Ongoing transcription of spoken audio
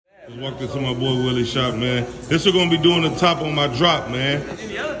Walked into my boy Willie's shop, man. This is gonna be doing the top on my drop, man. And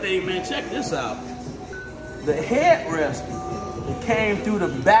the other thing, man, check this out. The headrest that came through the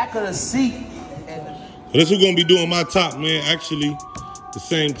back of the seat. This is gonna be doing my top, man. Actually, the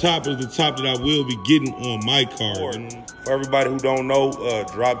same top as the top that I will be getting on my car. For everybody who don't know,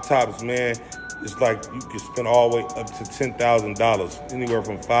 drop tops, man, it's like you can spend all the way up to $10,000, anywhere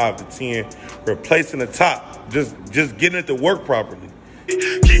from 5 to 10, replacing the top, just getting it to work properly.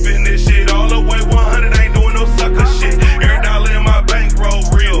 Keeping this shit all the way 100, ain't doing no sucker shit. Every dollar in my bankroll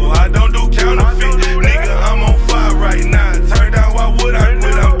real, I don't do counterfeit. Nigga, I'm on fire right now. Turned out, why would I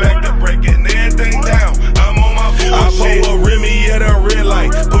quit? I'm back to breaking everything down. I'm on my bullshit. I pull a Remy at a red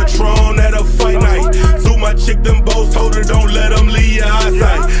light, Patron at a fight night. Threw my chick them bows, told her don't let them leave your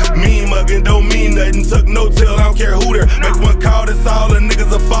eyesight. Mean mugging don't mean nothing, tuck no tail, I don't care who there. Make one call, that's all the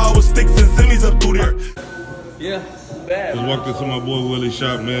niggas will fall with sticks and semis up through there. Yeah. Bad. Just walked into my boy Willie's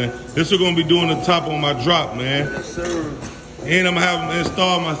shop, man. This is gonna be doing the top on my drop, man. Yes, sir. And I'm gonna have him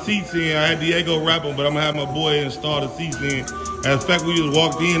install my seats in. I had Diego wrap them, but I'm gonna have my boy install the seats in. As a fact, we just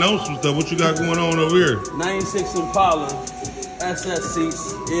walked in on some stuff. What you got going on over here? 96 Impala, SS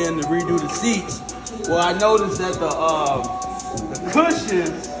seats, and to redo the seats. Well, I noticed that the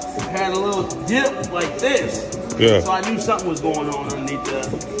cushion had a little dip like this. Yeah. So I knew something was going on underneath there.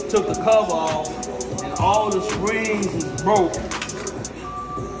 Took the cover off. All the springs is broke.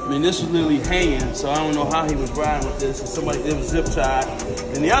 I mean, this was literally hanging, so I don't know how he was riding with this. It was zip tied.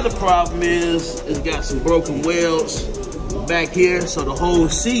 And the other problem is, it's got some broken welds back here, so the whole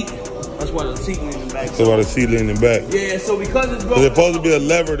seat, that's why the seat leaning back. That's why the seat leaning back. Yeah, so because it's broken. There's supposed to be a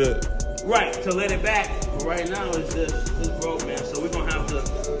lever to. Right, to let it back. But right now, it's broke, man. So we're going to have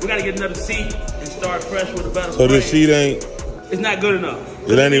to, we got to get another seat and start fresh with a better So this seat ain't. It's not good enough.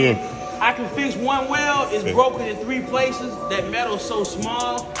 It ain't even. I can fix one weld. It's broken in 3 places. That metal's so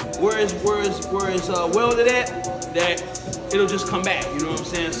small, where it's welded at, that it'll just come back. You know what I'm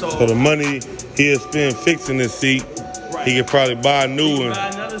saying? So the money he'll spend fixing this seat, right, he could probably buy a new one, buy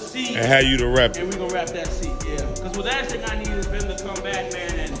another seat, and have you to wrap it. And we're gonna wrap that seat, yeah. Because the last thing I need is them to come back,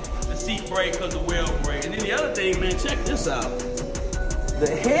 man, and the seat break because the weld break. And then the other thing, man, check this out. The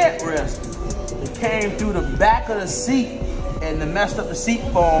headrest that came through the back of the seat and then messed up the seat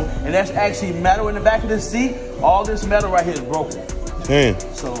foam, and that's actually metal in the back of the seat. All this metal right here is broken. Damn.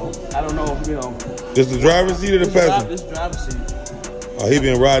 So I don't know, you know. This the driver's seat or the passenger? This driver's seat. Oh, he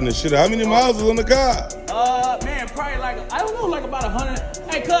been riding the shit out. How many miles is on the car? Man, probably like, I don't know, like about 100.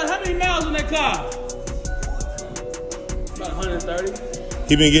 Hey, cuz, how many miles in that car? About 130.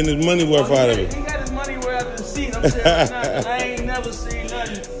 He been getting his money worth out of it. He got his money worth out of the seat. I'm saying right now, and I ain't never seen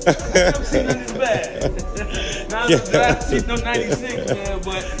nothing. I never seen nothing as bad. Now the driver's seat, no 96, man.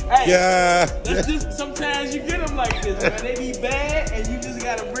 But hey, yeah, that's just sometimes you get them like this, man. They be bad, and you just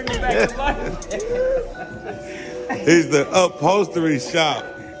gotta bring them back to life. It's the upholstery shop,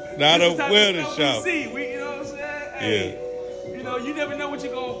 not a welding shop. You know what I'm saying? Hey, yeah. You know, you never know what you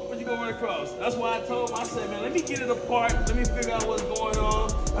gonna run across. That's why I told him, I said, man, let me get it apart. Let me figure out what's going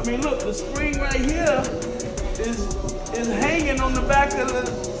on. I mean, look, the spring right here is hanging on the back of the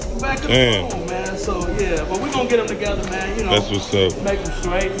phone, man. So yeah, but we're gonna get them together, man. You know, that's what's up. Make them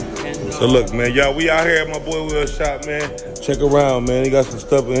straight. And, so look, man, y'all, we out here at my boy Will's shop, man. Check around, man. He got some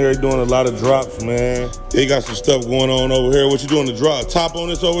stuff in here. He doing a lot of drops, man. He got some stuff going on over here. What you doing? The drop top on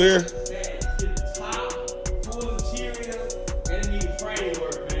this over here?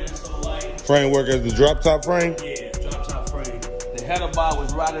 Framework as the drop top frame? Yeah, drop top frame. The header bar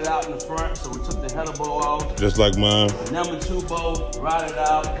was rotted out in the front, so we took the header bow off. Just like mine. The number 2 bow rotted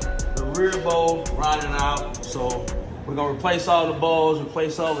out. The rear bow rotted out. So we're gonna replace all the bows,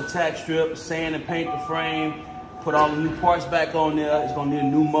 replace all the tack strips, sand and paint the frame, put all the new parts back on there. It's gonna need a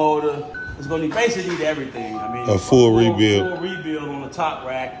new motor. It's gonna basically need everything. I mean, a full rebuild. Full rebuild on the top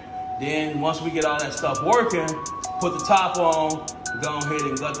rack. Then once we get all that stuff working, put the top on, go ahead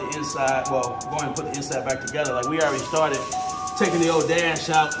and gut the inside. Well, go ahead and put the inside back together. Like we already started taking the old dash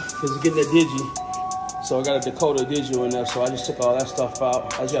out because it's getting that digi. So I got a Dakota Digio in there. So I just took all that stuff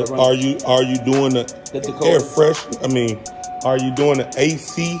out. I just got to run. Are you doing the air fresh? I mean, are you doing the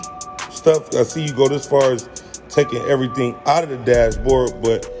AC stuff? I see you go this far as taking everything out of the dashboard,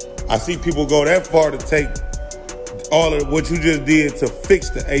 but I see people go that far to take all of what you just did to fix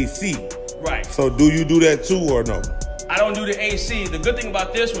the AC. Right. So do you do that too or no? I don't do the AC. The good thing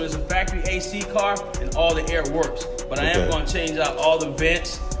about this one is a factory AC car and all the air works. But I am going to change out all the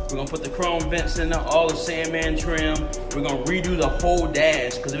vents. We're going to put the chrome vents in there, all the Sandman trim. We're going to redo the whole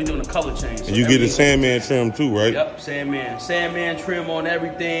dash because we're doing a color change. So and you get the Sandman trim too, right? Yep, Sandman. Sandman trim on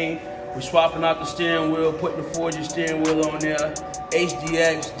everything. We're swapping out the steering wheel, putting the 4G steering wheel on there.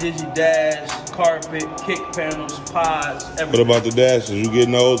 HDX, DigiDash, carpet, kick panels, pods, everything. What about the dashes? You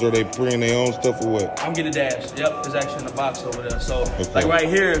getting those, or they preying their own stuff, or what? I'm getting dash. Yep, it's actually in the box over there. So, like right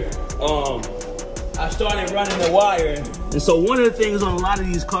here, I started running the wire. And so one of the things on a lot of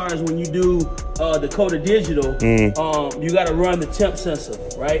these cars, when you do Dakota Digital, you got to run the temp sensor,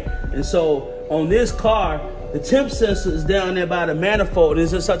 right? And so on this car, the temp sensor is down there by the manifold.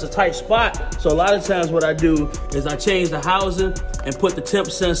 It's in such a tight spot. So a lot of times what I do is I change the housing and put the temp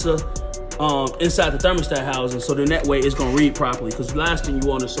sensor inside the thermostat housing, so then that way it's gonna read properly. Because the last thing you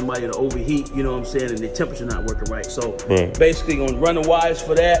want is somebody to overheat, you know what I'm saying, and the temperature not working right. So basically gonna run the wires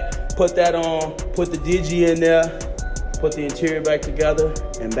for that, put that on, put the Digi in there, put the interior back together,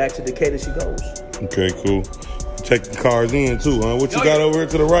 and back to Decatur she goes. Okay, cool. Check the cars in too, huh? What you got over here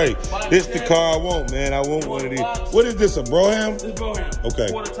to the right? This the car I want, man. I want one of these. What is this, a Broham? This is Broham.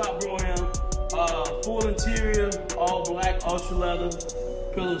 Okay. Quarter top Broham. Full interior, all black, ultra leather,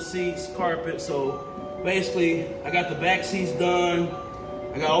 pillow seats, carpet. So basically, I got the back seats done.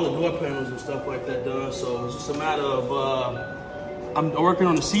 I got all the door panels and stuff like that done. So it's just a matter of, I'm working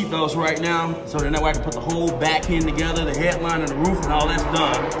on the seat belts right now. So then that way I can put the whole back end together, the headline and the roof and all that's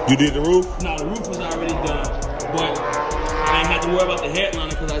done. You did the roof? No, the roof was already done. But I didn't have to worry about the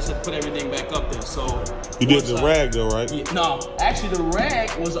headliner because I said put everything back up there. So you did the rag though, right? Yeah, no, actually the rag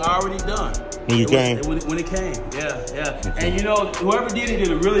was already done. When you came? When it came, yeah. And you know, whoever did it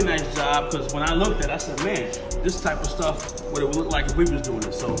did a really nice job, because when I looked at it, I said, man, this type of stuff, what it would look like if we was doing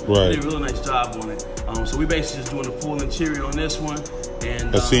it. So they did a really nice job on it. So we basically just doing the full interior on this one.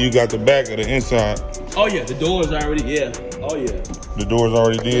 And I see you got the back of the inside. Oh yeah, the doors already, oh yeah. The doors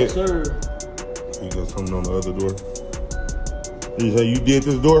already did? Yes, sir. You got something on the other door. You say you did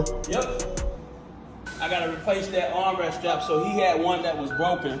this door? Yep. I gotta replace that armrest strap. So he had one that was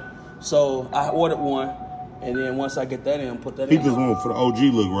broken. So I ordered one. And then once I get that in, put that in. He just went for the OG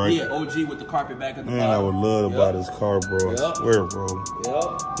look, right? Yeah, OG with the carpet back at the bottom. Man, I would love to buy this car, bro. I swear, bro.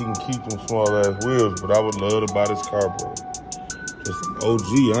 He can keep them small ass wheels, but I would love to buy this car, bro. Just an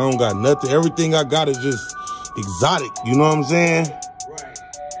OG. I don't got nothing. Everything I got is just exotic. You know what I'm saying? Right.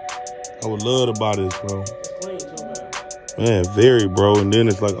 I would love to buy this, bro. Man, very, bro. And then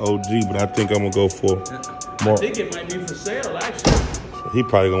it's like OG, but I think I'm gonna go for more. I think it might be for sale, actually. He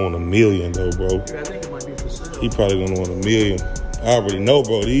probably gonna want $1 million though, bro. Yeah, I think it might be for sale. He probably gonna want $1 million. I already know,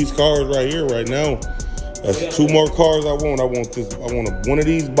 bro. These cars right here, right now, that's two more cars I want. I want this. I want one of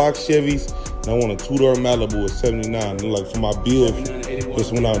these box Chevys, and I want a 2-door Malibu at 79. Like for my bills,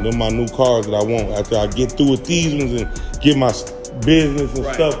 this one out. They're my new cars that I want. After I get through with these ones and get my business and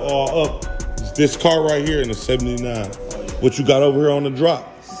stuff all up, it's this car right here in the 79. What you got over here on the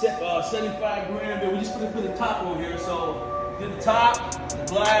drop? 75 grand, but we just put the top on here. So did the top, the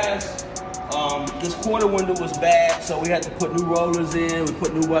glass. This quarter window was bad, so we had to put new rollers in. We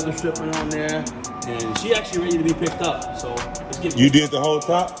put new weather stripping on there, and she actually ready to be picked up. So let's get. You did the whole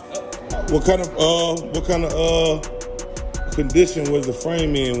top? Yep. What kind of condition was the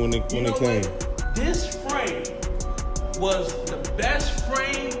frame in when it came? This frame was the best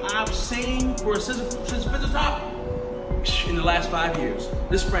frame I've seen for a scissor top in the last 5 years.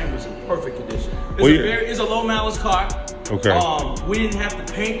 This frame was in perfect condition. It's a low mileage car. Okay. We didn't have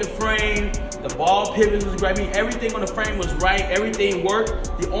to paint the frame. The ball pivot was great. I mean, everything on the frame was right. Everything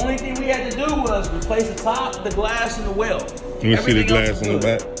worked. The only thing we had to do was replace the top, the glass, and the wheel. Let me see the glass on the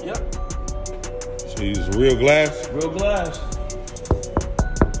back. Yep. So it's real glass? Real glass.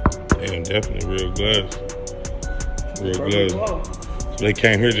 Damn, definitely real glass. Real glass. So they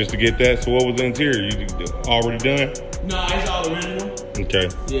came here just to get that. So what was the interior? You already done? No, it's all original. Okay.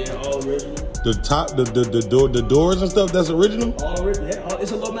 Yeah, all original. The top, the doors and stuff, that's original? All original. Yeah,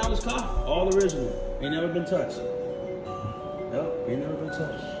 it's a low mileage car. All original. Ain't never been touched. Yep, ain't never been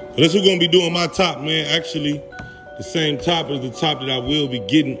touched. So this is gonna be doing my top, man. Actually, the same top as the top that I will be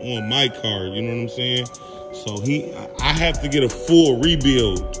getting on my car. You know what I'm saying? So I have to get a full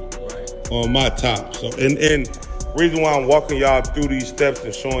rebuild on my top. So and reason why I'm walking y'all through these steps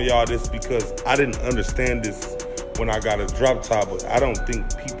and showing y'all this, because I didn't understand this when I got a drop top, but I don't think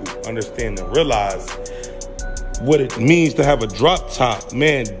people understand and realize what it means to have a drop top.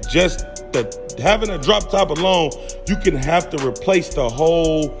 Man, just having a drop top alone, you can have to replace the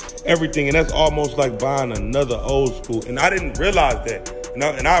whole everything, and that's almost like buying another old school. And I didn't realize that.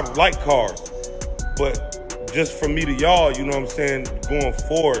 And I like cars, but just from me to y'all, you know what I'm saying, going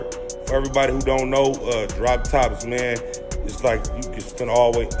forward, for everybody who don't know, drop tops, man, it's like you can spend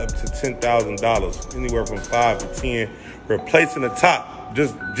all the way up to $10,000, anywhere from 5 to 10, replacing the top,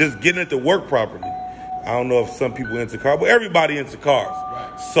 just getting it to work properly. I don't know if some people into cars, but everybody into cars.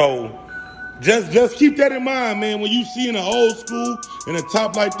 Right. So Just keep that in mind, man. When you see in an old school and a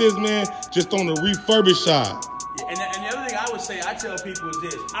top like this, man, just on the refurbished side. Yeah, and the other thing I would say, I tell people is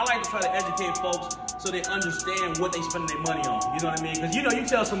this. I like to try to educate folks so they understand what they spending their money on. You know what I mean? Because, you know, you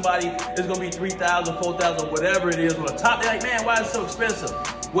tell somebody it's going to be $3,000, $4,000, whatever it is on a top. They're like, man, why is it so expensive?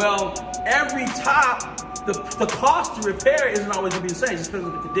 Well, every top, the cost to repair it isn't always going to be the same. It just depends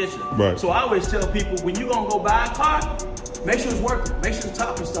on the condition. Right. So I always tell people, when you're going to go buy a car, make sure it's working. Make sure the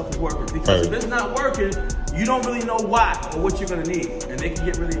top and stuff is working. Because if it's not working, you don't really know why or what you're going to need. And they can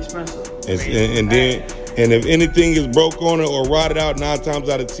get really expensive. And if anything is broke on it or rotted out, 9 times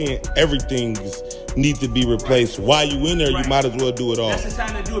out of 10, everything needs to be replaced. Right. While you in there, you might as well do it all. That's the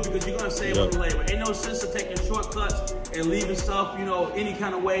time to do it because you're going to save on the labor. Ain't no sense of taking shortcuts and leaving stuff, you know, any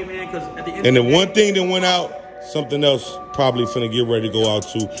kind of way, man. Because at the end of the day, one thing that went out, something else probably finna get ready to go out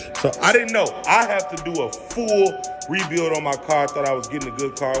too. So I didn't know. I have to do a full rebuild on my car. I thought I was getting a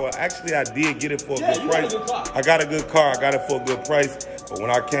good car. Well, actually, I did get it for a good price. I got a good car. I got it for a good price. But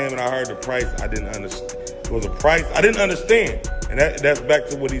when I came and I heard the price, I didn't understand. It was a price I didn't understand. And that's back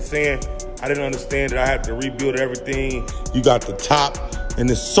to what he's saying. I didn't understand that I had to rebuild everything. You got the top, and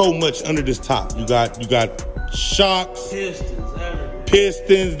there's so much under this top. You got shocks,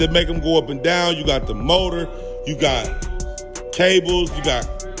 pistons that make them go up and down. You got the motor. You got cables. You got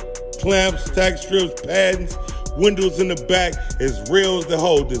clamps, tack strips, paddings, windows in the back. It's rails that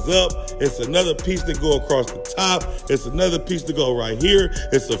hold this up. It's another piece that go across the top. It's another piece to go right here.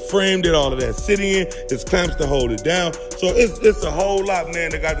 It's a frame that all of that sit in. It's clamps to hold it down. So it's a whole lot,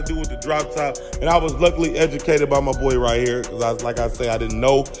 man, that got to do with the drop top. And I was luckily educated by my boy right here because, like I say, I didn't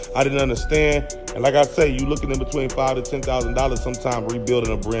know. I didn't understand. And like I say, you looking in between $5,000 to $10,000 sometime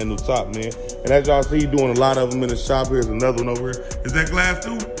rebuilding a brand new top, man. And as y'all see, doing a lot of them in the shop. Here's another one over here. Is that glass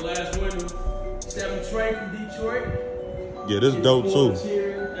too? Glass window. 7 Trey from Detroit. Yeah, this dope too.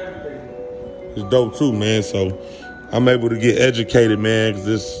 It's dope too, man. So I'm able to get educated, man, because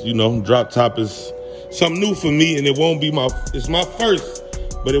this, you know, drop top is something new for me, and it's my first,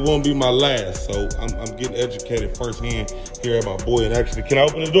 but it won't be my last. So I'm getting educated firsthand here at my boy. And actually, can I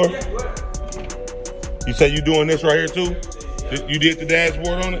open the door? Yeah, go ahead. You say you doing this right here too? Yeah. You did the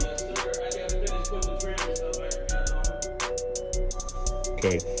dashboard on it?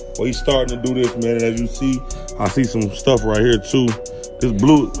 Okay. Well, he's starting to do this, man. And as you see, I see some stuff right here too. This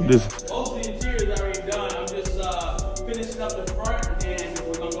blue, this. Most of the interior is already done. I'm just finishing up the front, and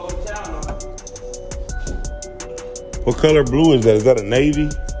we're gonna go to town on it. What color blue is that? Is that a navy?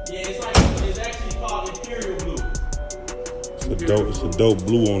 Yeah, it's actually called Imperial Blue. It's a dope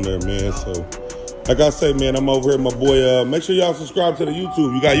blue on there, man. So, like I say, man, I'm over here, my boy. Make sure y'all subscribe to the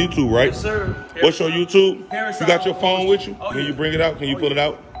YouTube. You got YouTube, right? Yes, sir. What's your YouTube? Parents You got your phone with you? Can you bring it out? Can you pull it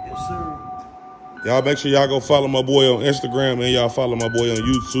out? Yes, sir. Y'all make sure y'all go follow my boy on Instagram and y'all follow my boy on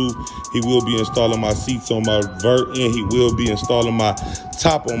YouTube. He will be installing my seats on my vert, and he will be installing my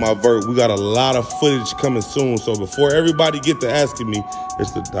top on my vert. We got a lot of footage coming soon. So before everybody get to asking me, it's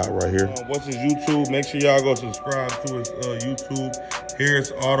the dot right here. What's his YouTube? Make sure y'all go subscribe to his YouTube.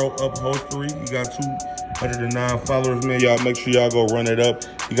 Here's Auto Upholstery. He got 209 followers, man. Y'all make sure y'all go run it up.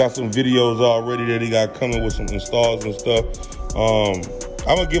 He got some videos already that he got coming with some installs and stuff.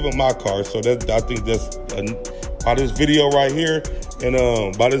 I'm gonna give him my car, so I think that's by this video right here, and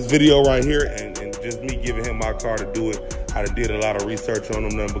and just me giving him my car to do it. I did a lot of research on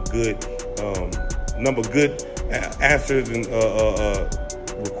him, number good answers and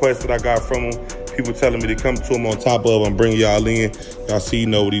requests that I got from him. People telling me to come to him on top of him, bring y'all in. Y'all see, you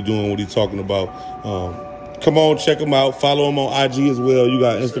know what he doing, what he talking about. Come on, check him out. Follow him on IG as well. You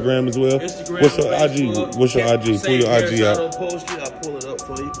got Instagram as well. Instagram, What's your IG? What's your IG? Pull your IG out. I'll pull it up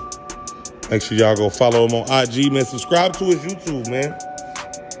for you. Make sure y'all go follow him on IG, man. Subscribe to his YouTube, man.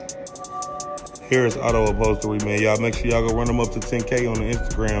 Here's Auto Upholstery, man. Y'all make sure y'all go run him up to 10K on the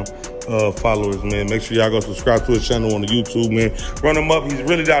Instagram followers, man. Make sure y'all go subscribe to his channel on the YouTube, man. Run him up. He's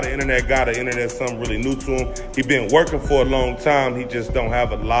really not an internet guy. The internet's something really new to him. He been working for a long time. He just don't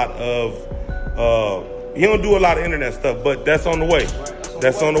have a lot of he don't do a lot of internet stuff, but that's on the way.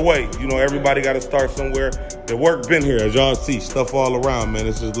 That's on the way. You know, everybody got to start somewhere. The work been here, as y'all see, stuff all around, man.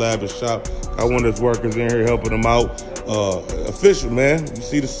 It's his lavish shop. Got one of his workers in here helping him out. Official, man. You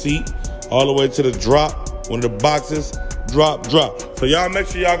see the seat all the way to the drop. One of the boxes, drop. So y'all make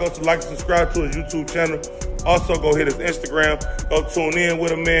sure y'all go to like and subscribe to his YouTube channel. Also, go hit his Instagram. Go tune in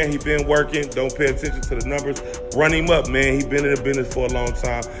with him, man. He been working. Don't pay attention to the numbers. Run him up, man. He been in the business for a long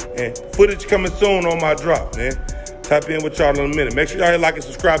time. And footage coming soon on my drop, man. Tap in with y'all in a minute. Make sure y'all hit like and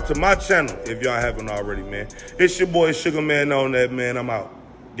subscribe to my channel if y'all haven't already, man. It's your boy Sugar Man on that, man. I'm out.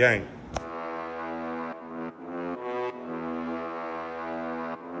 Gang.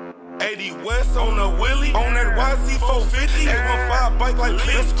 80 West. Cutlass on a Willie, on that YZ450. 815 bike like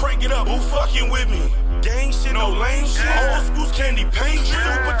Lee. Let's crank it up. Who fucking with me? Gang shit, no lame shit. Old school's candy paint drip.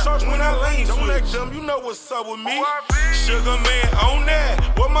 Supercharged when I lane switch. Don't act dumb, you know what's up with me. Sugar man on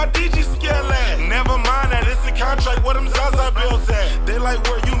that. What my DG scale at? Never mind that, it's a contract. What them Zaza bills at? They like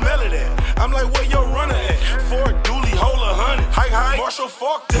where you mail it at. I'm like where your runner at? Ford Dooley, hold 100. Hike high, Marshall,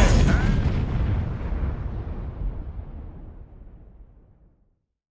 fuck that.